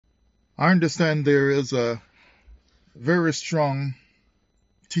I understand there is a very strong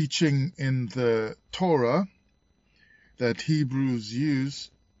teaching in the Torah that Hebrews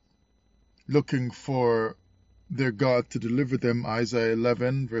use, looking for their God to deliver them. Isaiah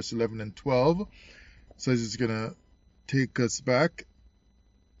 11, verse 11 and 12 says it's going to take us back.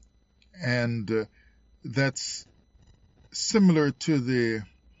 And that's similar to the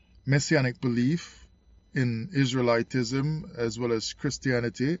Messianic belief in Israelitism as well as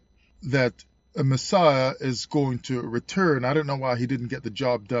Christianity, that a Messiah is going to return. I don't know why he didn't get the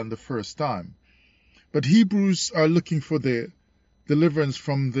job done the first time. But Hebrews are looking for the deliverance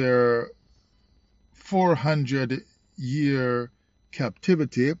from their 400-year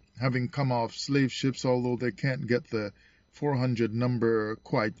captivity, having come off slave ships, although they can't get the 400 number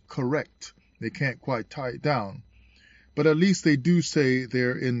quite correct. They can't quite tie it down. But at least they do say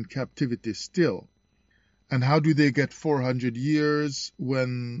they're in captivity still. And how do they get 400 years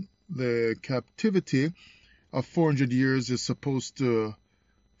when the captivity of 400 years is supposed to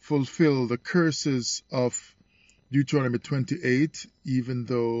fulfill the curses of Deuteronomy 28, even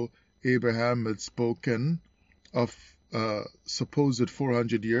though Abraham had spoken of supposed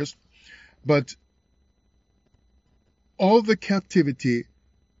 400 years. But all the captivity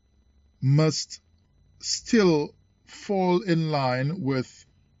must still fall in line with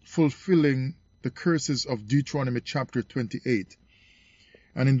fulfilling the curses of Deuteronomy chapter 28.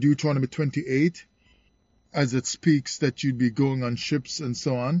 And in Deuteronomy 28, as it speaks that you'd be going on ships and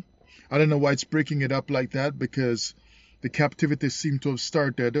so on, I don't know why it's breaking it up like that, because the captivity seemed to have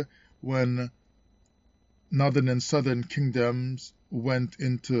started when northern and southern kingdoms went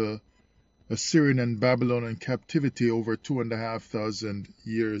into Assyrian and Babylonian captivity over 2,500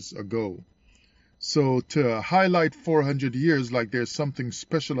 years ago. So to highlight 400 years like there's something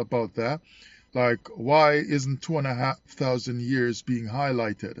special about that, like why isn't 2,500 years being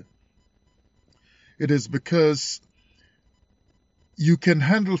highlighted? It is because you can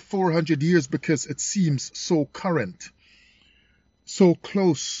handle 400 years because it seems so current, so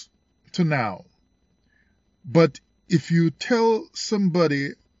close to now. But if you tell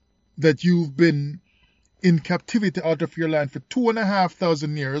somebody that you've been in captivity out of your land for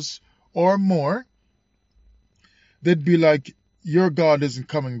 2,500 years or more, they'd be like, your God isn't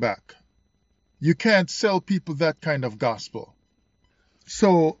coming back. You can't sell people that kind of gospel.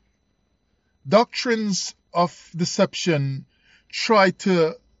 So doctrines of deception try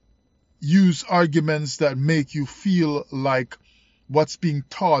to use arguments that make you feel like what's being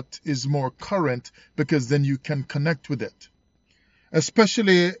taught is more current, because then you can connect with it.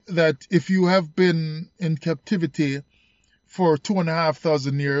 Especially that if you have been in captivity for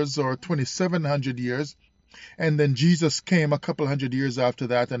 2,500 years or 2,700 years, and then Jesus came a couple hundred years after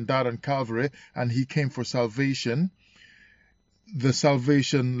that and died on Calvary, and he came for salvation. The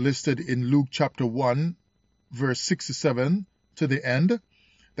salvation listed in Luke chapter 1, verse 67 to the end,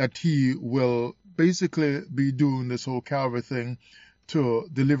 that he will basically be doing this whole Calvary thing to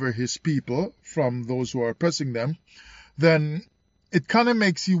deliver his people from those who are oppressing them, then it kind of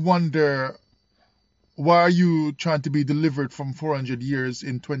makes you wonder, why are you trying to be delivered from 400 years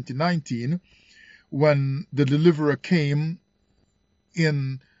in 2019 when the deliverer came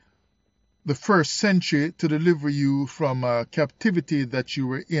in the first century to deliver you from a captivity that you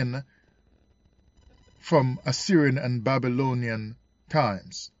were in from Assyrian and Babylonian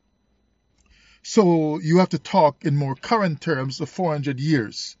times? So you have to talk in more current terms of 400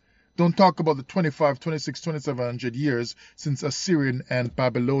 years. Don't talk about the 25, 26, 2700 years since Assyrian and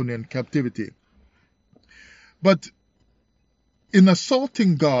Babylonian captivity. But in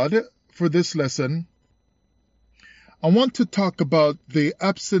assaulting God for this lesson, I want to talk about the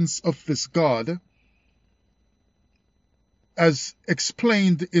absence of this God as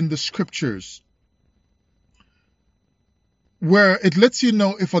explained in the scriptures, where it lets you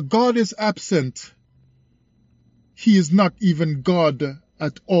know if a God is absent, he is not even God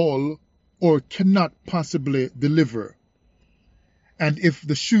at all or cannot possibly deliver. And if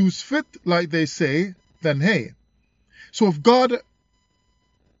the shoes fit, like they say, then hey. So if God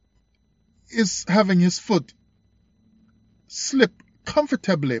is having his foot slip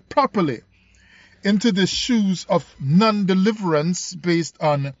comfortably, properly into the shoes of non-deliverance based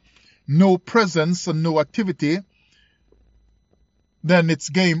on no presence and no activity, then it's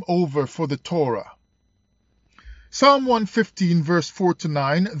game over for the Torah. Psalm 115 verse 4 to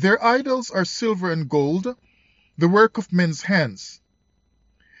 9, their idols are silver and gold, the work of men's hands,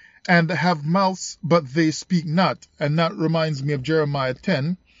 and have mouths, but they speak not. And that reminds me of Jeremiah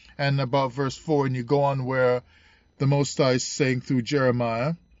 10 and about verse 4, and you go on where the Most High is saying through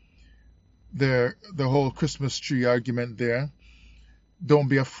Jeremiah, the whole Christmas tree argument there, don't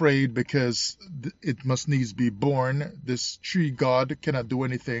be afraid because it must needs be born. This tree god cannot do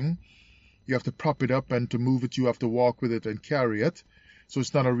anything. You have to prop it up, and to move it, you have to walk with it and carry it. So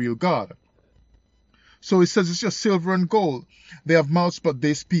it's not a real God. So it says it's just silver and gold. They have mouths, but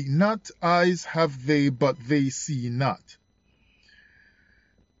they speak not. Eyes have they, but they see not.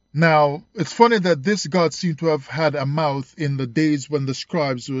 Now, it's funny that this God seemed to have had a mouth in the days when the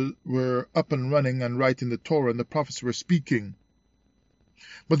scribes were up and running and writing the Torah and the prophets were speaking.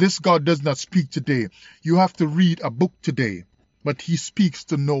 But this God does not speak today. You have to read a book today, but he speaks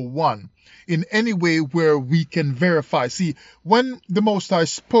to no one in any way where we can verify. See, when the Most High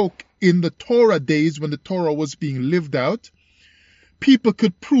spoke in the Torah days, when the Torah was being lived out, people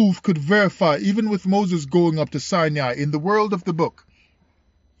could prove, could verify, even with Moses going up to Sinai in the world of the book.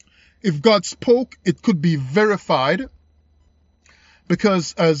 If God spoke, it could be verified,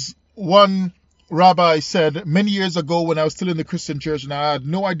 because as one rabbi said many years ago when I was still in the Christian church, and I had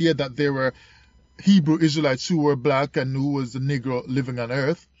no idea that there were Hebrew Israelites who were black and who was the Negro living on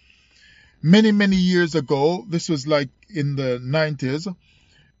earth. Many, many years ago, this was like in the 90s,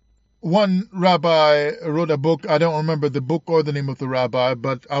 one rabbi wrote a book. I don't remember the book or the name of the rabbi,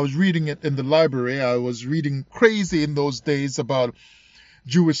 but I was reading it in the library. I was reading crazy in those days about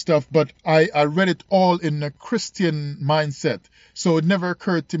Jewish stuff, but I read it all in a Christian mindset. So it never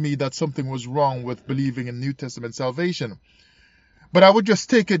occurred to me that something was wrong with believing in New Testament salvation. But I would just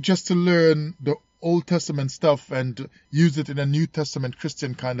take it just to learn the Old Testament stuff and use it in a New Testament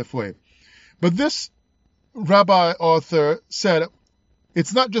Christian kind of way. But this rabbi author said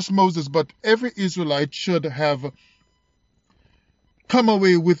it's not just Moses, but every Israelite should have come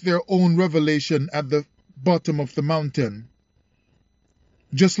away with their own revelation at the bottom of the mountain,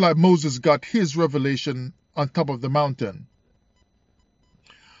 just like Moses got his revelation on top of the mountain.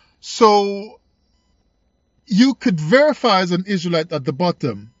 So you could verify as an Israelite at the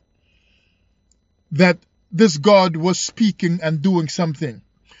bottom that this God was speaking and doing something.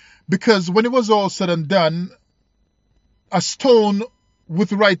 Because when it was all said and done, a stone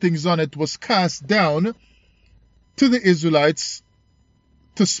with writings on it was cast down to the Israelites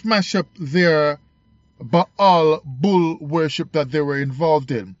to smash up their Baal bull worship that they were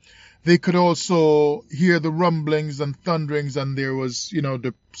involved in. They could also hear the rumblings and thunderings, and there was,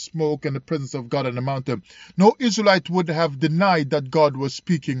 the smoke and the presence of God on the mountain. No Israelite would have denied that God was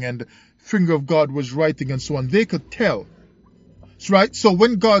speaking and the finger of God was writing and so on. They could tell. Right? So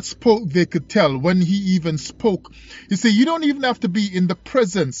when God spoke, they could tell. When he even spoke, you see, you don't even have to be in the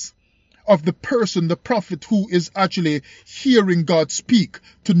presence of the person, the prophet, who is actually hearing God speak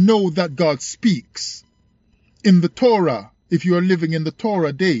to know that God speaks in the Torah, if you are living in the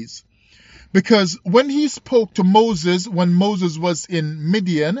Torah days. Because when he spoke to Moses, when Moses was in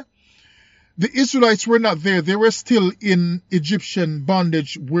Midian, the Israelites were not there. They were still in Egyptian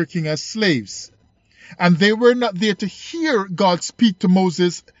bondage working as slaves. And they were not there to hear God speak to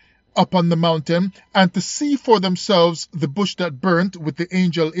Moses up on the mountain and to see for themselves the bush that burnt with the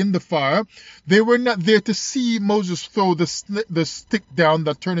angel in the fire. They were not there to see Moses throw the stick down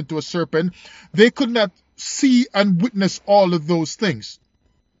that turned into a serpent. They could not see and witness all of those things.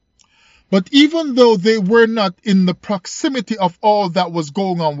 But even though they were not in the proximity of all that was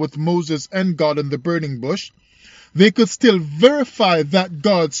going on with Moses and God in the burning bush, they could still verify that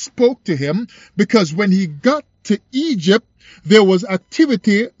God spoke to him, because when he got to Egypt, there was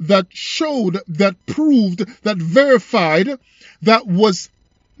activity that showed, that proved, that verified, that was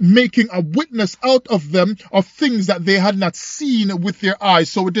making a witness out of them of things that they had not seen with their eyes.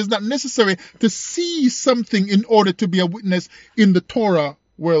 So it is not necessary to see something in order to be a witness in the Torah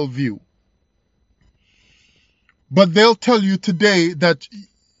worldview. But they'll tell you today that,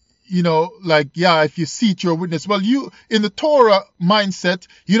 if you see it, you're a witness. Well, in the Torah mindset,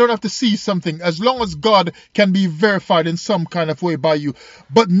 you don't have to see something as long as God can be verified in some kind of way by you.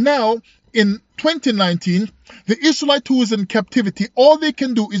 But now, in 2019, the Israelite who is in captivity, all they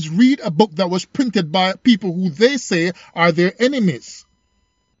can do is read a book that was printed by people who they say are their enemies.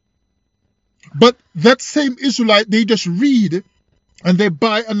 But that same Israelite, they just read and they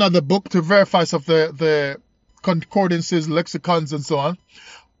buy another book to verify some of the concordances, lexicons, and so on.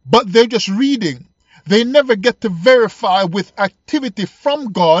 But they're just reading. They never get to verify with activity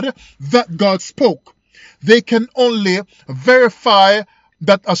from God that God spoke. They can only verify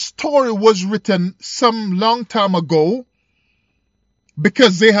that a story was written some long time ago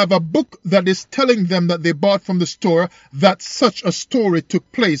because they have a book that is telling them that they bought from the store that such a story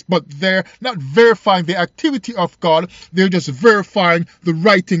took place. But they're not verifying the activity of God. They're just verifying the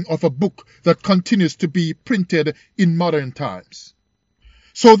writing of a book that continues to be printed in modern times.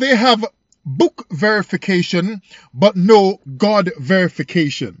 So they have book verification, but no God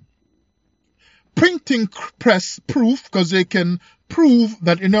verification. Printing press proof, because they can prove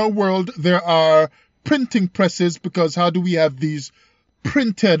that in our world there are printing presses, because how do we have these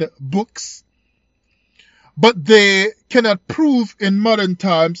printed books? But they cannot prove in modern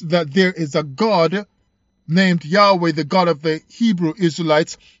times that there is a God named Yahweh, the God of the Hebrew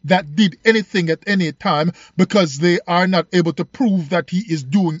Israelites, that did anything at any time, because they are not able to prove that he is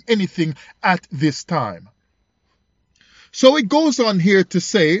doing anything at this time. So it goes on here to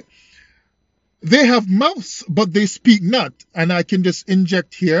say, they have mouths, but they speak not. And I can just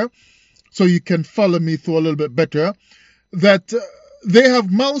inject here, so you can follow me through a little bit better, that they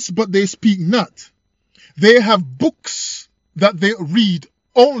have mouths, but they speak not. They have books that they read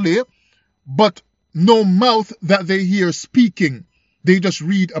only, but no mouth that they hear speaking. They just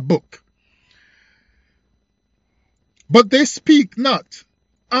read a book. But they speak not.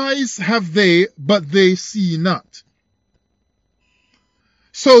 Eyes have they, but they see not.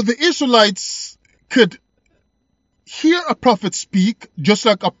 So the Israelites could hear a prophet speak, just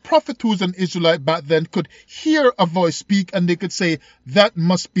like a prophet who's an Israelite back then could hear a voice speak, and they could say, that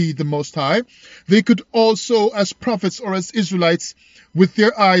must be the Most High. They could also, as prophets or as Israelites, with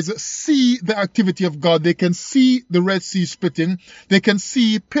their eyes, see the activity of God. They can see the Red Sea splitting. They can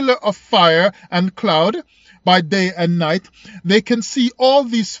see pillar of fire and cloud by day and night. They can see all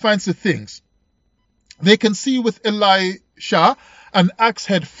these fancy things. They can see with Elisha an axe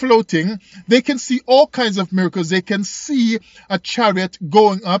head floating. They can see all kinds of miracles. They can see a chariot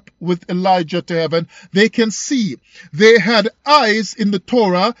going up with Elijah to heaven. They can see. They had eyes in the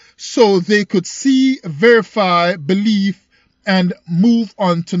Torah, so they could see, verify, believe, and move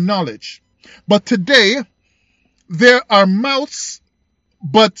on to knowledge. But today, there are mouths,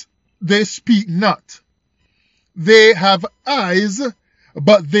 but they speak not. They have eyes,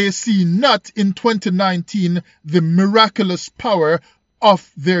 but they see not in 2019 the miraculous power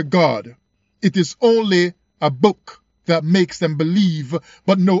of their God. It is only a book that makes them believe,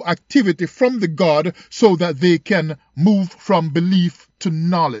 but no activity from the God so that they can move from belief to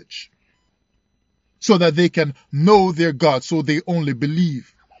knowledge, so that they can know their God, so they only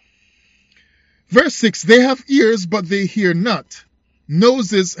believe. Verse 6, they have ears, but they hear not.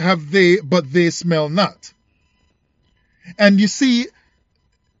 Noses have they, but they smell not. And you see,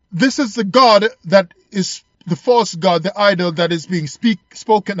 this is the God that is the false God, the idol that is being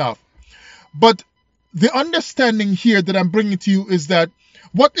spoken of. But the understanding here that I'm bringing to you is that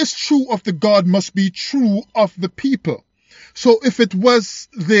what is true of the God must be true of the people. So if it was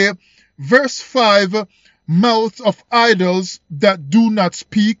the verse 5, mouths of idols that do not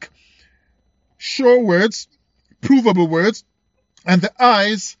speak, sure words, provable words, and the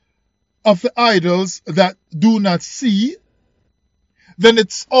eyes of the idols that do not see, then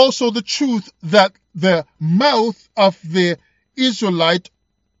it's also the truth that the mouth of the Israelite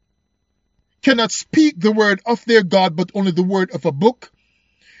cannot speak the word of their God, but only the word of a book,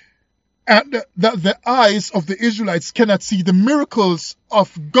 and that the eyes of the Israelites cannot see the miracles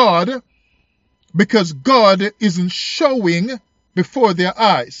of God, because God isn't showing before their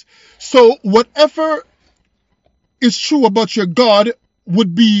eyes. So whatever is true about your God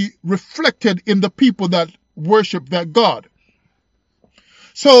would be reflected in the people that worship that God.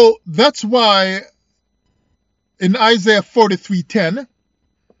 So that's why in Isaiah 43:10,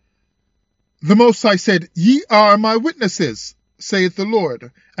 the Most High said, ye are my witnesses, saith the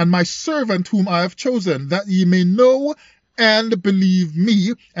Lord, and my servant whom I have chosen, that ye may know and believe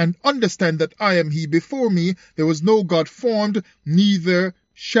me, and understand that I am he. Before me there was no God formed, neither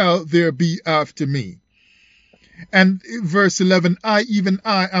shall there be after me. And verse 11, I, even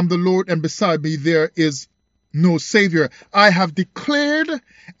I, am the Lord, and beside me there is no Savior. I have declared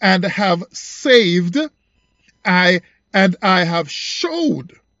and have saved, and I have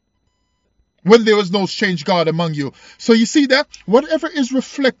showed when there was no strange God among you. So you see that whatever is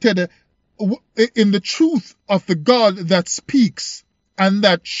reflected in the truth of the God that speaks and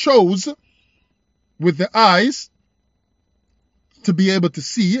that shows with the eyes to be able to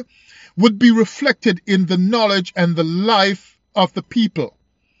see would be reflected in the knowledge and the life of the people.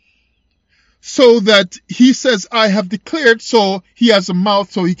 So that he says, I have declared, so he has a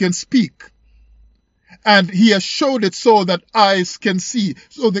mouth so he can speak. And he has showed it so that eyes can see.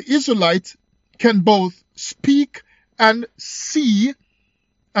 So the Israelite can both speak and see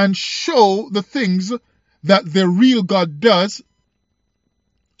and show the things that the real God does,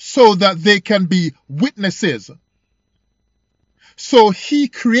 so that they can be witnesses. So he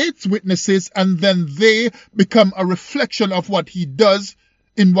creates witnesses, and then they become a reflection of what he does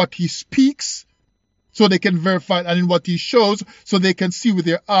in what he speaks so they can verify it, and in what he shows, so they can see with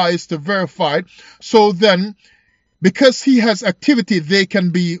their eyes to verify it. So then, because he has activity, they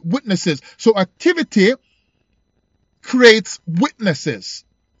can be witnesses. So activity creates witnesses.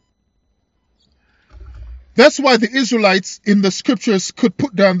 That's why the Israelites in the scriptures could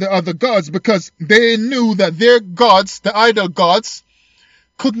put down the other gods, because they knew that their gods, the idol gods,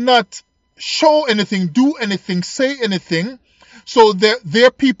 could not show anything, do anything, say anything, so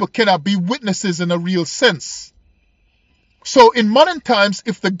their people cannot be witnesses in a real sense. So in modern times,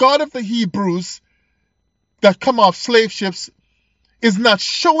 if the God of the Hebrews that come off slave ships is not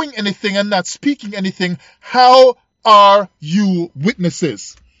showing anything and not speaking anything, how are you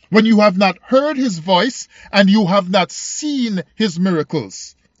witnesses? When you have not heard his voice and you have not seen his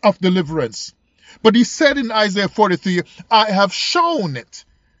miracles of deliverance. But he said in Isaiah 43, I have shown it.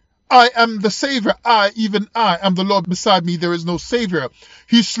 I am the Savior. Even I am the Lord. Beside me there is no Savior.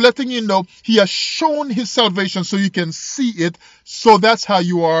 He's letting you know he has shown his salvation so you can see it. So that's how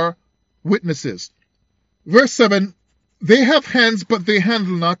you are witnesses. Verse 7, they have hands, but they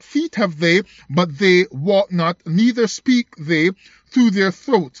handle not. Feet have they, but they walk not. Neither speak they through their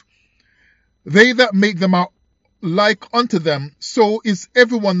throat. They that make them are like unto them. So is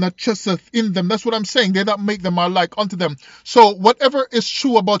everyone that trusteth in them. That's what I'm saying. They that make them are like unto them. So whatever is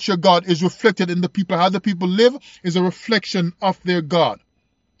true about your God is reflected in the people. How the people live is a reflection of their God.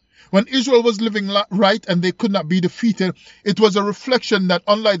 When Israel was living right and they could not be defeated, it was a reflection that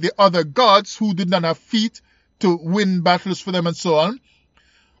unlike the other gods who did not have feet to win battles for them and so on,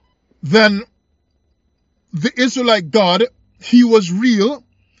 then the Israelite God, he was real,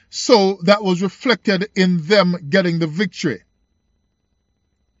 so that was reflected in them getting the victory.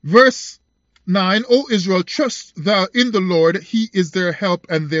 Verse 9, O Israel, trust thou in the Lord, he is their help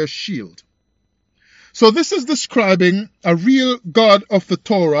and their shield. So this is describing a real God of the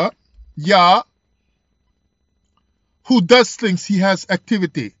Torah, Yah, who does things, he has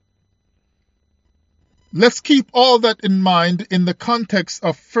activity. Let's keep all that in mind in the context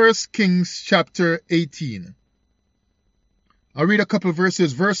of 1 Kings chapter 18. I'll read a couple of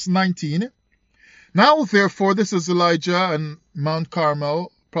verses. Verse 19. Now therefore, this is Elijah and Mount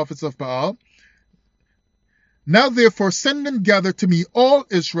Carmel, prophets of Baal. Now therefore send and gather to me all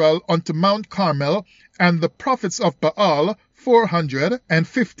Israel unto Mount Carmel, and the prophets of Baal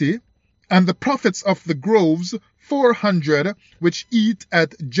 450, and the prophets of the groves 400, which eat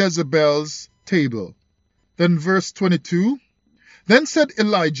at Jezebel's table. Then verse 22, Then said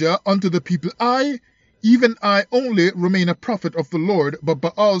Elijah unto the people, even I only remain a prophet of the Lord, but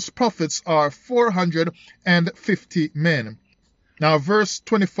Baal's prophets are 450 men. Now verse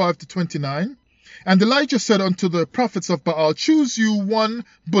 25 to 29, And Elijah said unto the prophets of Baal, Choose you one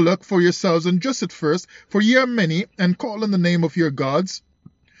bullock for yourselves, and dress it first, for ye are many, and call on the name of your gods,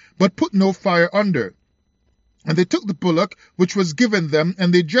 but put no fire under. And they took the bullock which was given them,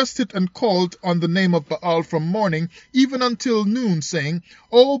 and they dressed it and called on the name of Baal from morning even until noon, saying,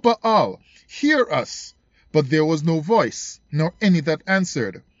 O Baal, hear us. But there was no voice, nor any that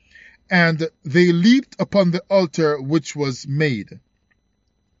answered. And they leaped upon the altar which was made.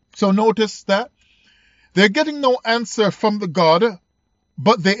 So notice that they're getting no answer from the God,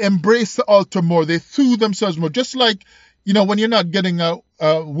 but they embrace the altar more. They threw themselves more. Just like, when you're not getting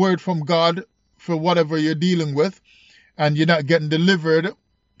a word from God for whatever you're dealing with, and you're not getting delivered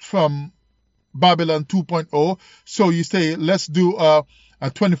from Babylon 2.0, so you say, let's do a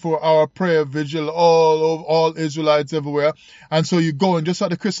 24-hour prayer vigil, all Israelites everywhere. And so you go, and just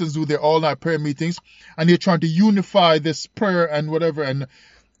like the Christians do their all-night prayer meetings, and you're trying to unify this prayer and whatever,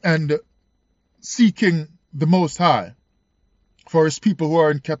 and seeking the Most High for his people who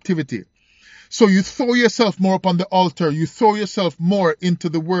are in captivity. So you throw yourself more upon the altar. You throw yourself more into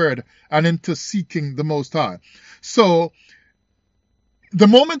the word and into seeking the Most High. So the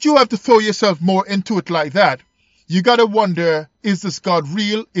moment you have to throw yourself more into it like that, you got to wonder, is this God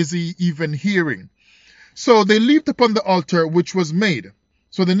real? Is he even hearing? So they leaped upon the altar which was made.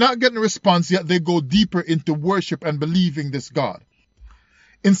 So they're not getting a response, yet they go deeper into worship and believing this God.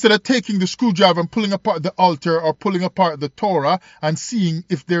 Instead of taking the screwdriver and pulling apart the altar or pulling apart the Torah and seeing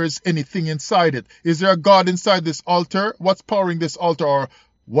if there is anything inside it. Is there a God inside this altar? What's powering this altar? Or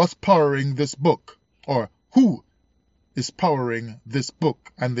what's powering this book? Or who is powering this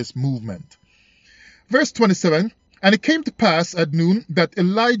book and this movement? Verse 27, And it came to pass at noon that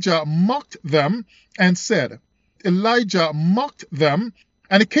Elijah mocked them and said, Elijah mocked them.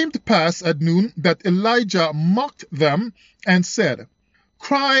 And it came to pass at noon that Elijah mocked them and said,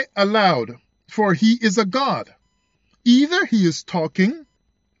 Cry aloud, for he is a God. Either he is talking,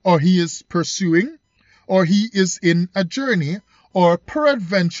 or he is pursuing, or he is in a journey, or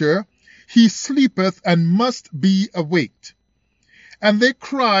peradventure he sleepeth and must be awaked. And they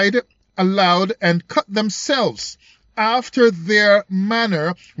cried aloud and cut themselves after their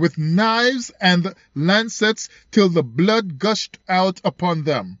manner with knives and lancets till the blood gushed out upon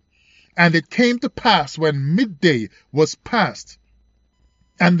them. And it came to pass when midday was past,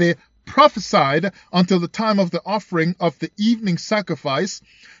 and they prophesied until the time of the offering of the evening sacrifice,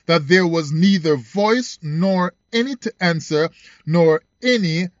 that there was neither voice nor any to answer, nor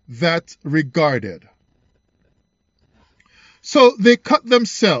any that regarded. So they cut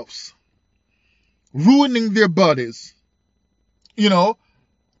themselves, ruining their bodies.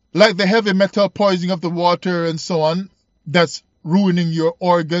 Like the heavy metal poisoning of the water and so on, that's ruining your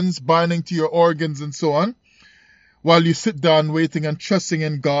organs, binding to your organs and so on, while you sit down waiting and trusting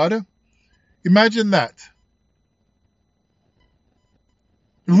in God. Imagine that.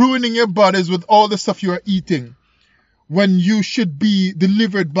 Ruining your bodies with all the stuff you are eating, when you should be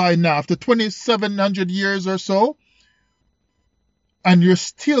delivered by now, after 2,700 years or so, and you're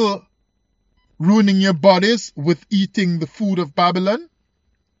still ruining your bodies with eating the food of Babylon,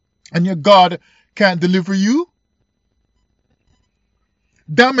 and your God can't deliver you.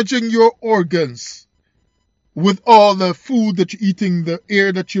 Damaging your organs with all the food that you're eating, the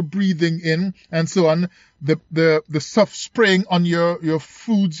air that you're breathing in, and so on, the stuff spraying on your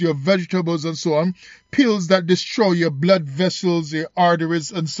foods, your vegetables, and so on, pills that destroy your blood vessels, your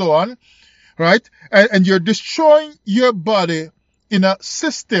arteries, and so on, right? And you're destroying your body in a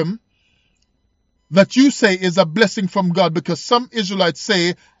system that you say is a blessing from God, because some Israelites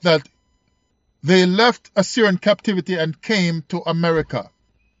say that they left Assyrian captivity and came to America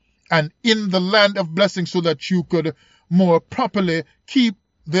and in the land of blessing, so that you could more properly keep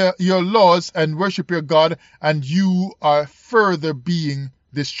your laws and worship your God, and you are further being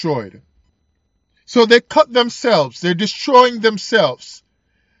destroyed. So they cut themselves, they're destroying themselves.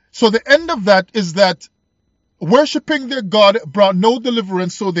 So the end of that is that worshipping their God brought no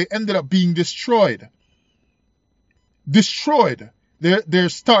deliverance, so they ended up being destroyed. Destroyed. They're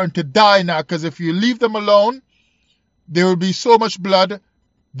starting to die now, because if you leave them alone, there will be so much blood,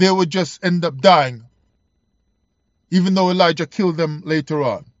 they would just end up dying, even though Elijah killed them later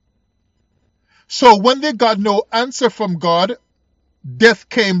on. So when they got no answer from God, death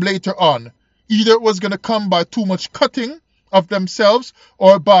came later on. Either it was going to come by too much cutting of themselves,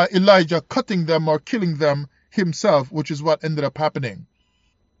 or by Elijah cutting them or killing them himself, which is what ended up happening.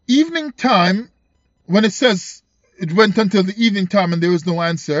 Evening time, when it says it went until the evening time and there was no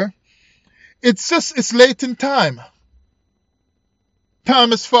answer, it's late in time.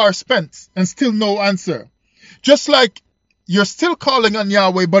 Time is far spent and still no answer. Just like you're still calling on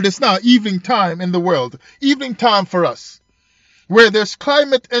Yahweh, but it's now evening time in the world. Evening time for us, where there's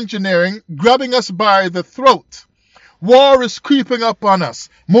climate engineering grabbing us by the throat. War is creeping up on us.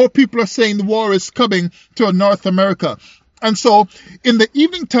 More people are saying the war is coming to North America. And so, in the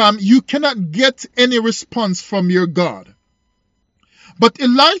evening time, you cannot get any response from your God. But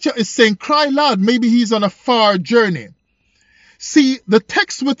Elijah is saying, cry loud. Maybe he's on a far journey. See, the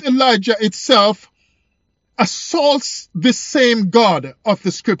text with Elijah itself assaults this same God of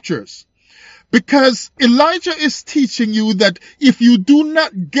the scriptures. Because Elijah is teaching you that if you do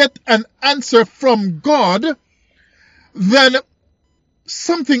not get an answer from God, then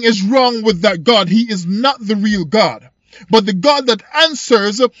something is wrong with that God. He is not the real God. But the God that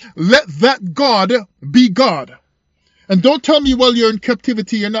answers, let that God be God. And don't tell me, well, you're in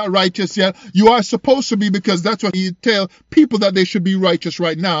captivity, you're not righteous yet. You are supposed to be, because that's what you tell people, that they should be righteous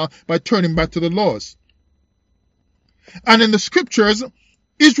right now by turning back to the laws. And in the scriptures,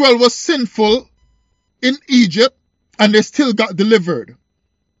 Israel was sinful in Egypt and they still got delivered.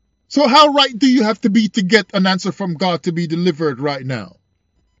 So how right do you have to be to get an answer from God to be delivered right now?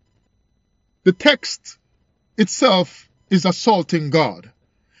 The text itself is assaulting God.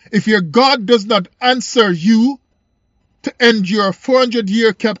 If your God does not answer you to end your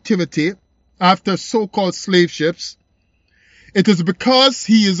 400-year captivity after so-called slave ships, it is because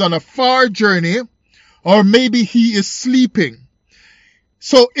he is on a far journey, or maybe he is sleeping.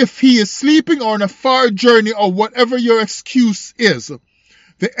 So if he is sleeping or on a far journey, or whatever your excuse is,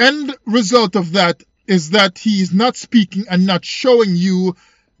 the end result of that is that he is not speaking and not showing you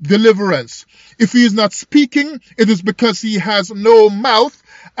deliverance. If he is not speaking, it is because he has no mouth.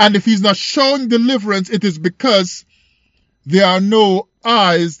 And if he's not showing deliverance, it is because there are no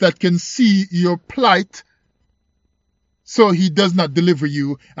eyes that can see your plight. So he does not deliver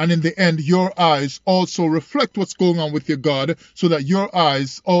you. And in the end, your eyes also reflect what's going on with your God, so that your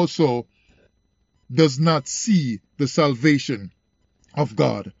eyes also does not see the salvation of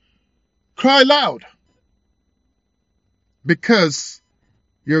God. Cry loud, because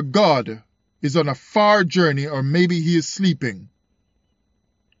Your God is on a far journey, or maybe he is sleeping.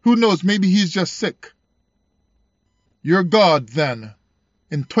 Who knows, maybe he's just sick. Your God then,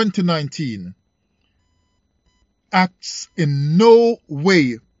 in 2019, acts in no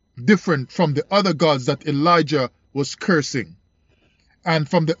way different from the other gods that Elijah was cursing, and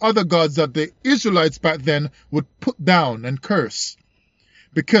from the other gods that the Israelites back then would put down and curse.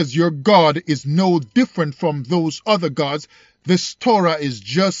 Because your God is no different from those other gods. This Torah is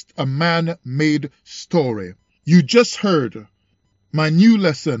just a man-made story. You just heard my new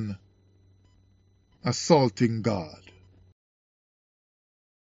lesson, Assaulting God.